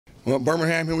Well,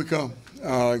 Birmingham, here we come.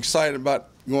 Excited about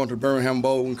going to the Birmingham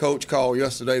Bowl, and Coach called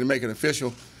yesterday to make it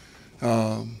official.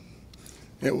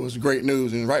 It was great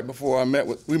news, and right before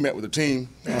we met with the team,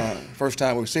 first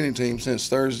time we've seen the team since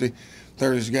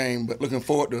Thursday's game, but looking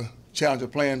forward to challenge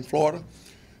of playing Florida.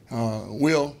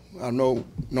 Will, I've known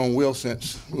Will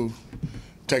since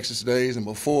Texas days and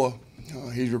before.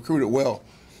 He's recruited well.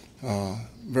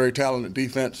 Very talented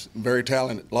defense, very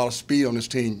talented, a lot of speed on this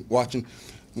team.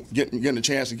 Getting a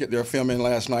chance to get their film in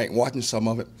last night and watching some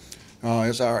of it.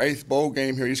 It's our 8th bowl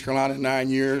game here in East Carolina in 9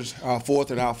 years, our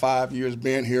 4th in our 5 years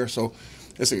being here, so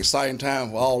it's an exciting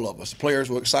time for all of us. The players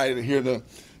were excited to hear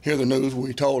the news when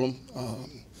we told them.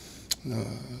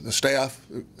 The staff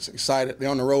is excited. They're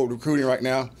on the road recruiting right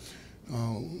now.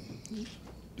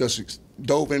 Just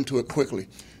dove into it quickly.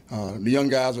 The young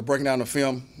guys are breaking down the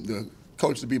film. The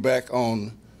coach will be back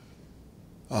on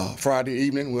Friday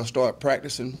evening. We'll start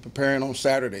practicing, preparing on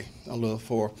Saturday. I look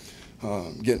for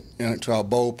getting into our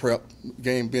bowl prep.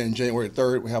 Game being January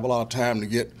 3rd, we have a lot of time to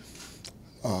get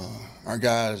our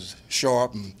guys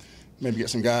sharp and maybe get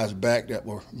some guys back that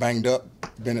were banged up.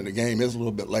 Been at the game is a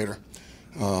little bit later,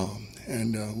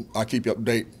 and I'll keep you up to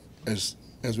date as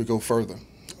we go further,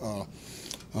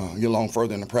 get along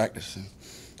further in the practice. And,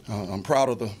 I'm proud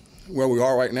of where we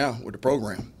are right now with the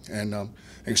program, and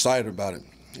excited about it.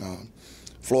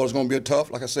 Florida's going to be tough.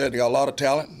 Like I said, they got a lot of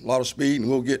talent, a lot of speed, and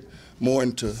we'll get more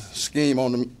into scheme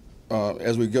on them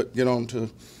as we get onto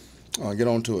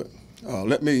it.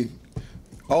 Let me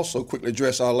also quickly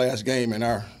address our last game and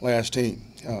our last team.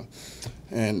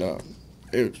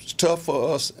 It's tough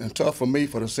for us and tough for me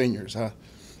for the seniors. I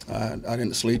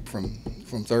didn't sleep from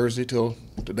Thursday till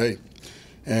today,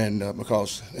 and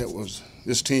because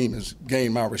this team has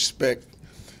gained my respect.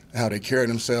 How they carry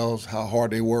themselves, how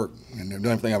hard they work, and they've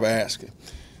done everything I've asked. It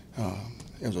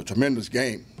was a tremendous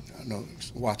game. I know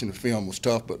watching the film was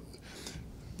tough, but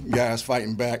guys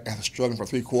fighting back after struggling for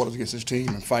 3 quarters against this team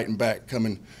and fighting back,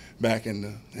 coming back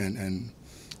in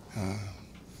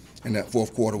that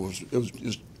fourth quarter was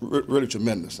just really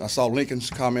tremendous. I saw Lincoln's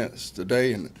comments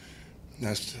today, and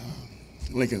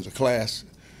Lincoln's a class.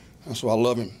 That's why I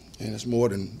love him, and it's more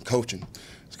than coaching.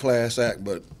 It's a class act,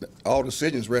 but all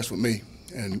decisions rest with me.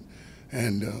 And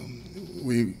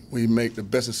we make the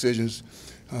best decisions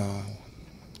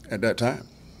at that time,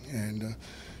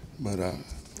 but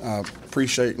I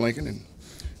appreciate Lincoln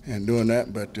and doing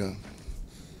that. But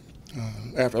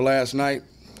after last night,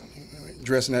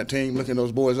 dressing that team, looking in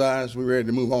those boys' eyes, we're ready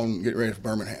to move on and get ready for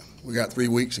Birmingham. We got 3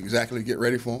 weeks exactly to get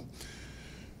ready for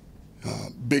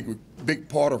them. Big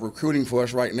part of recruiting for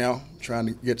us right now, trying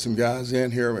to get some guys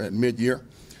in here at mid-year.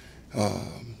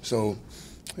 So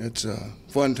it's a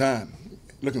fun time.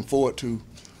 Looking forward to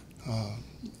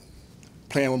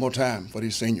playing one more time for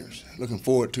these seniors. Looking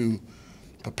forward to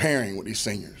preparing with these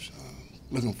seniors.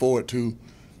 Looking forward to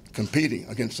competing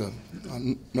against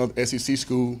another SEC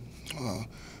school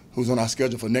who's on our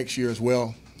schedule for next year as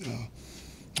well.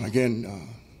 Again,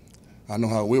 I know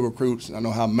how Will recruits. I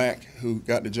know how Mac, who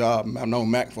got the job, I've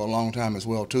known Mac for a long time as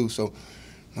well too. So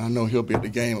I know he'll be at the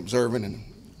game observing, and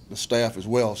the staff as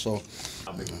well. So,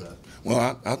 how big is that?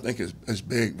 Well, I think it's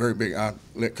big, very big. I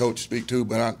let Coach speak too,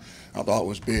 but I thought it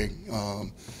was big.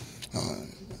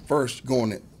 First,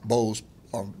 going to bowls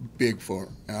are big for,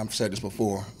 and I've said this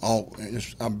before,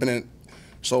 I've been in it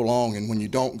so long, and when you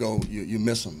don't go, you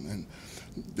miss them. And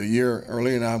the year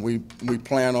early and I, we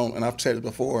plan on, and I've said it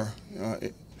before,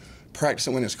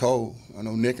 practicing when it's cold. I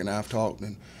know Nick and I have talked,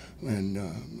 and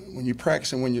when you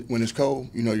practice and when it's cold,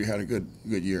 you know you had a good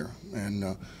year.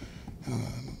 And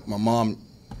my mom,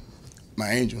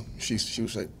 my angel, she would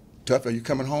say, "Tuffy, are you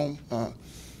coming home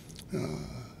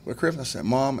with Christmas?" I said,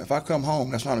 "Mom, if I come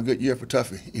home, that's not a good year for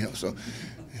Tuffy." You know, so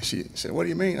she said, "What do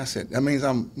you mean?" I said, "That means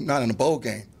I'm not in a bowl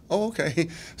game." "Oh, okay."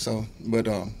 So, but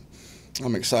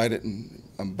I'm excited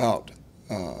about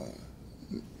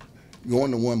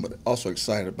going to one, but also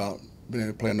excited about being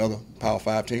able to play another Power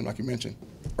 5 team, like you mentioned.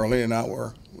 Early in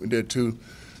our we did 2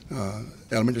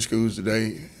 elementary schools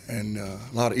today, and a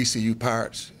lot of ECU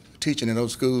Pirates teaching in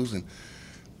those schools, and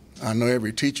I know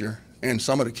every teacher and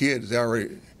some of the kids, they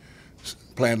already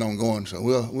planned on going, so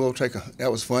we'll take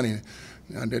that was funny.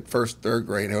 I did 1st, 3rd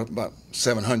grade, there were about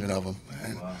 700 of them.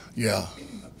 And, wow. Yeah,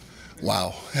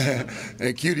 wow.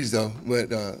 They're cuties though,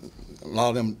 but a lot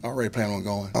of them already plan on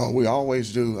going. We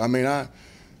always do. I mean, I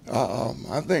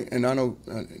think, and I know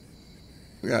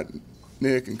we got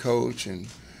Nick and Coach and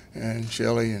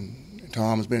Shelley and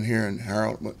Tom has been here and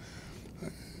Harold, but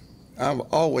I've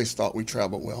always thought we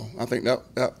traveled well. I think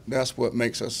that's what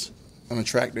makes us an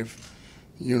attractive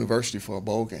university for a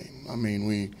bowl game. I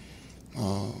mean,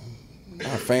 our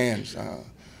fans,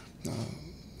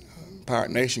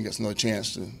 Pirate Nation gets another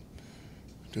chance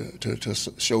to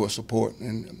show us support.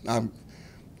 And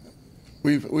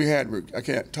we had, I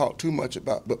can't talk too much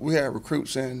about, but we had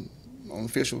recruits in on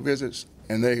official visits,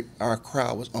 and our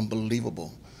crowd was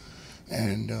unbelievable,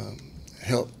 and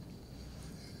helped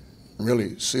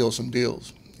really seal some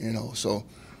deals, you know. So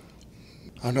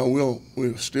I know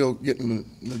we're still getting the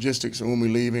logistics of when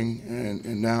we're leaving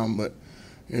and now, but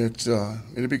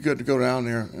it'd be good to go down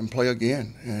there and play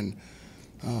again. And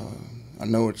I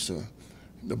know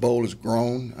the bowl has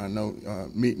grown. I know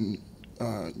meeting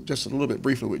just a little bit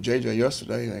briefly with JJ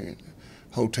yesterday,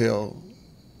 hotel,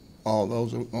 all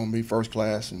those are going to be first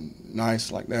class and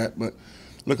nice like that. But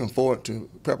looking forward to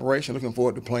preparation, looking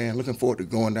forward to playing, looking forward to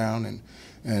going down and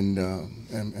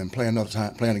playing another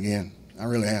time, playing again. I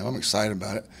really am. I'm excited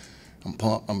about it. I'm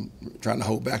pumped. I'm trying to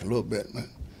hold back a little bit, but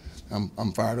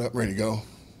I'm fired up, ready to go.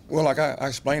 Well, like I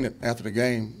explained it after the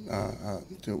game,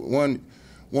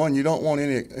 one, you don't want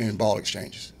any ball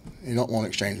exchanges. You don't want to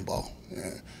exchange the ball.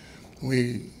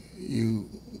 You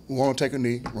want to take a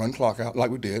knee, run clock out like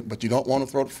we did, but you don't want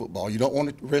to throw the football. You don't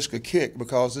want to risk a kick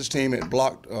because this team had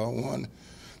blocked one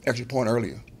extra point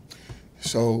earlier.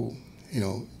 So, you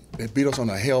know, they beat us on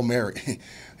a Hail Mary,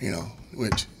 you know,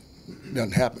 which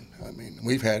doesn't happen. I mean,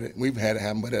 we've had it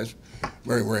happen, but that's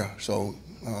very rare. So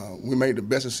we made the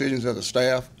best decisions as a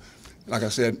staff. Like I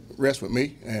said, rest with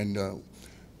me, and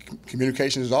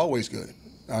communication is always good.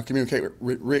 I communicate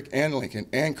with Rick and Lincoln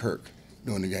and Kirk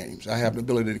during the games. I have the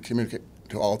ability to communicate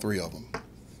to all three of them.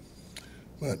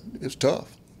 But it's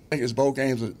tough. I think this bowl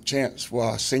game's a chance for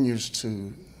our seniors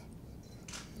to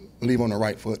leave on the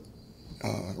right foot,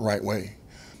 right way.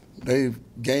 They've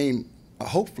gained,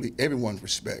 hopefully, everyone's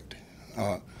respect.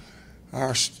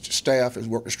 Our staff has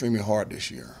worked extremely hard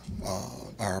this year.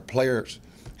 Our players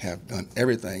have done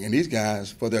everything, and these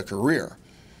guys for their career.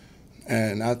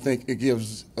 And I think it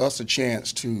gives us a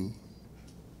chance to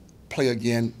play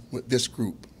again with this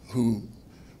group who,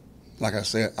 like I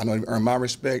said, I know they've earned my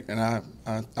respect, and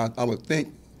I would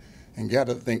think and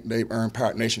gather to think they've earned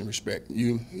Pirate Nation respect.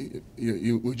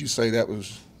 Would you say that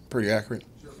was pretty accurate?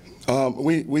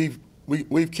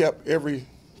 We've kept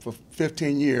for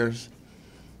 15 years,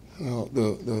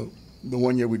 the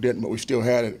 1 year we didn't, but we still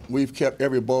had it. We've kept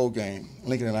every bowl game,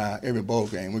 Lincoln and I, every bowl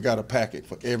game. We got a packet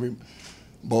for every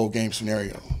bowl game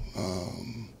scenario.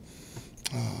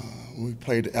 We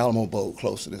played the Alamo Bowl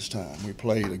close to this time. We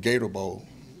played the Gator Bowl,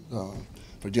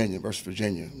 Virginia versus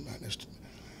Virginia.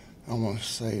 I want to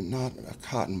say not a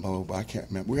Cotton Bowl, but I can't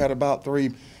remember. We had about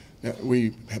 3 that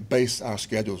we have based our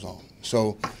schedules on.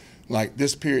 So, like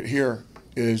this period here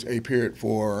is a period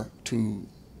to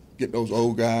get those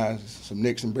old guys some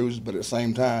nicks and bruises, but at the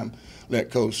same time, let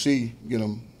Coach C get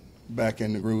them back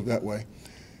in the groove that way.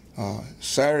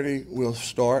 Saturday we'll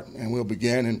start and we'll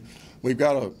begin, and we've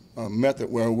got a method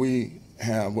where we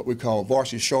have what we call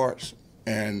varsity shorts,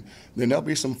 and then there'll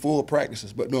be some full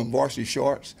practices, but doing varsity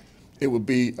shorts, it would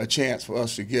be a chance for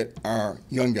us to get our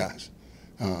young guys.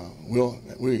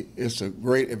 It's a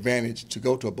great advantage to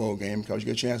go to a bowl game because you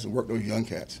get a chance to work those young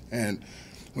cats, and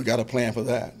we got a plan for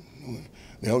that.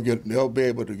 They'll be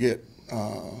able to get,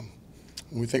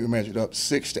 we think we measured up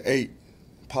 6 to 8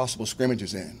 possible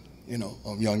scrimmages in, you know,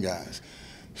 of young guys.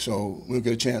 So we'll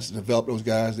get a chance to develop those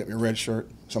guys that we redshirt,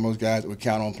 some of those guys that we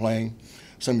count on playing,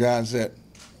 some guys that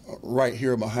are right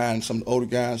here behind some of the older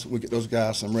guys, we'll get those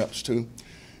guys some reps too.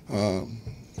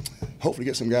 Hopefully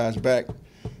get some guys back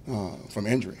from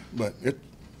injury, but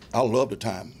I love the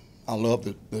time. I love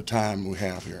the time we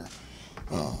have here.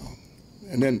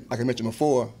 And then, like I mentioned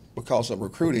before, because of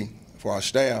recruiting for our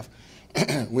staff,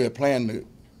 we had planned to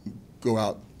go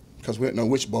out because we didn't know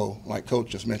which bowl, like Coach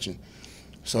just mentioned.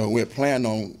 So we had planned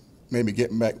on maybe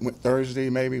getting back Thursday,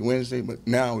 maybe Wednesday, but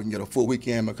now we can get a full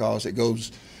weekend because it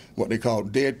goes what they call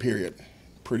dead period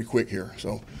pretty quick here.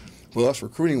 So for us,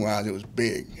 recruiting-wise, it was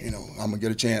big. You know, I'm going to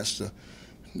get a chance to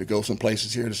go some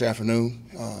places here this afternoon,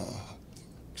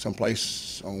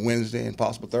 someplace on Wednesday and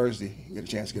possible Thursday, get a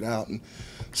chance to get out and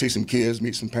see some kids,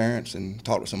 meet some parents, and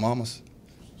talk to some mamas.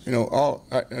 You know,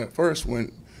 at first,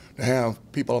 when to have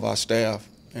people of our staff,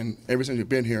 and ever since we've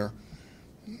been here,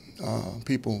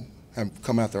 people have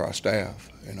come after our staff.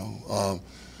 You know,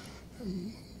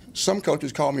 some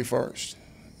coaches call me first.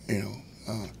 You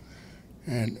know,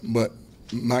 but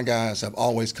my guys have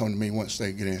always come to me once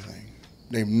they get anything.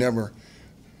 They've never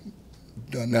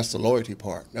done. That's the loyalty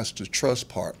part. That's the trust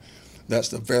part. That's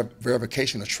the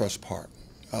verification of trust part.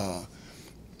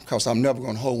 Because I'm never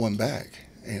going to hold one back.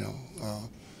 You know,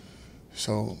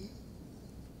 so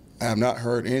I have not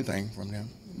heard anything from them,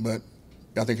 but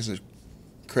I think it's a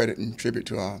credit and tribute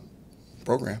to our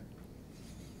program.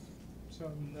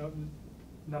 So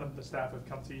none of the staff have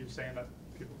come to you saying that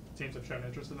teams have shown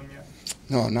interest in them yet?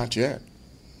 No, not yet.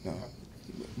 No.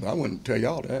 But I wouldn't tell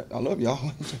y'all that. I love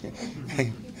y'all. I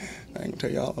ain't gonna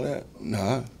tell y'all that.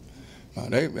 No,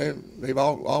 they've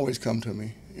always come to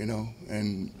me, you know,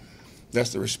 and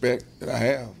that's the respect that I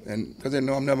have, and because they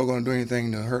know I'm never going to do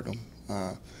anything to hurt them.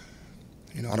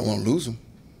 You know, I don't want to lose them.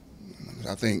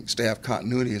 I think staff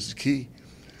continuity is the key.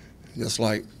 Just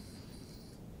like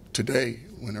today,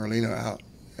 when Erlina out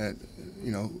at,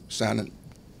 you know, signing,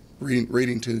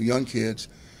 reading to young kids,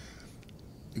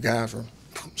 the guys are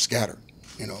scattered.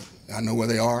 You know, I know where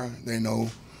they are. They know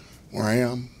where I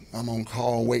am. I'm on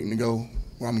call waiting to go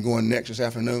where I'm going next this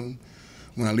afternoon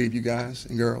when I leave you guys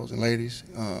and girls and ladies.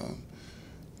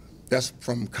 That's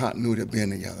from continuity of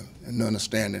being together and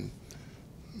understanding,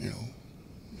 you know.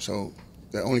 So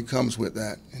that only comes with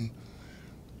that. And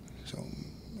so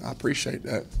I appreciate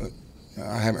that, but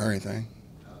I haven't heard anything.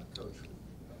 Coach,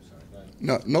 I'm sorry,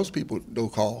 No, most people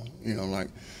don't call, you know, like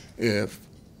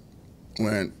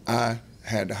when I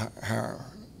had to hire,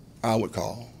 I would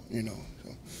call, you know.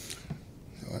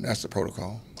 So that's the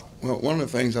protocol. Well, one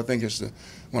of the things I think is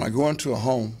when I go into a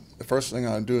home, the first thing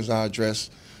I do is I address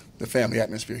the family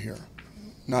atmosphere here,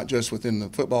 not just within the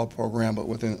football program, but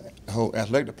within the whole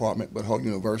athletic department, but whole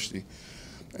university.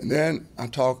 And then I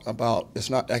talk about, it's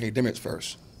not academics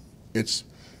first. It's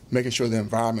making sure the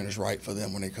environment is right for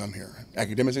them when they come here.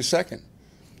 Academics is second.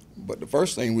 But the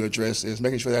first thing we address is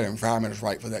making sure that environment is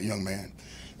right for that young man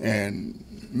and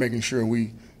making sure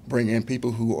we bring in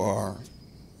people who are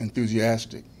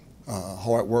enthusiastic,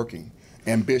 hardworking,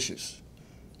 ambitious,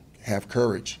 have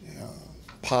courage,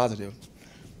 positive.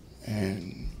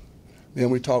 And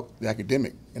then we talk the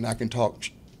academic, and I can talk,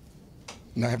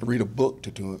 and I have to read a book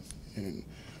to do it, and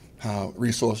how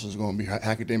resources are going to be, how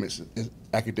academics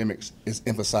is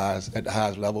emphasized at the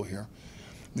highest level here.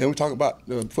 Then we talk about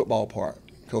the football part.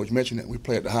 Coach mentioned that we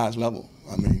play at the highest level.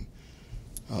 I mean,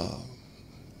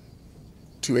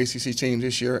 2 ACC teams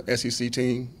this year, SEC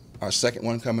team, our second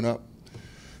one coming up.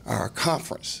 Our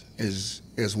conference is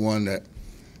one that,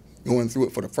 going through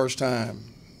it for the first time,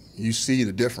 you see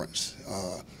the difference.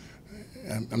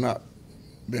 I'm not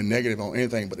being negative on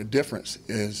anything, but the difference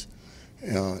is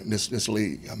this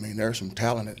league. I mean, there are some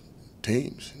talented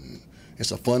teams.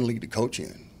 It's a fun league to coach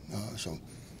in.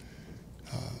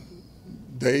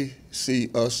 They see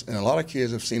us, and a lot of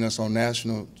kids have seen us on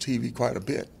national TV quite a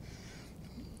bit.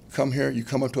 Come here, you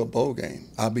come up to a bowl game.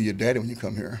 I'll be your daddy when you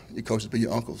come here. Your coaches be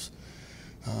your uncles.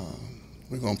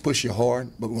 We're going to push you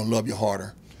hard, but we're going to love you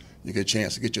harder. You get a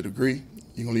chance to get your degree.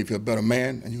 You're going to leave here a better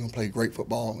man, and you're going to play great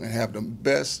football and have the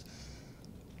best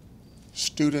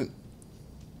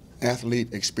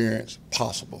student-athlete experience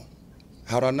possible.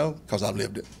 How do I know? Because I've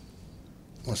lived it.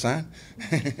 Want to sign?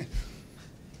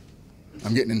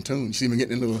 I'm getting in tune. You see me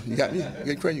getting a little, you got me? You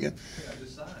get crazy? You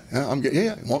I'm getting,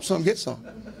 yeah, want some, get some.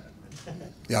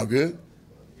 Y'all good?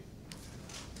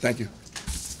 Thank you.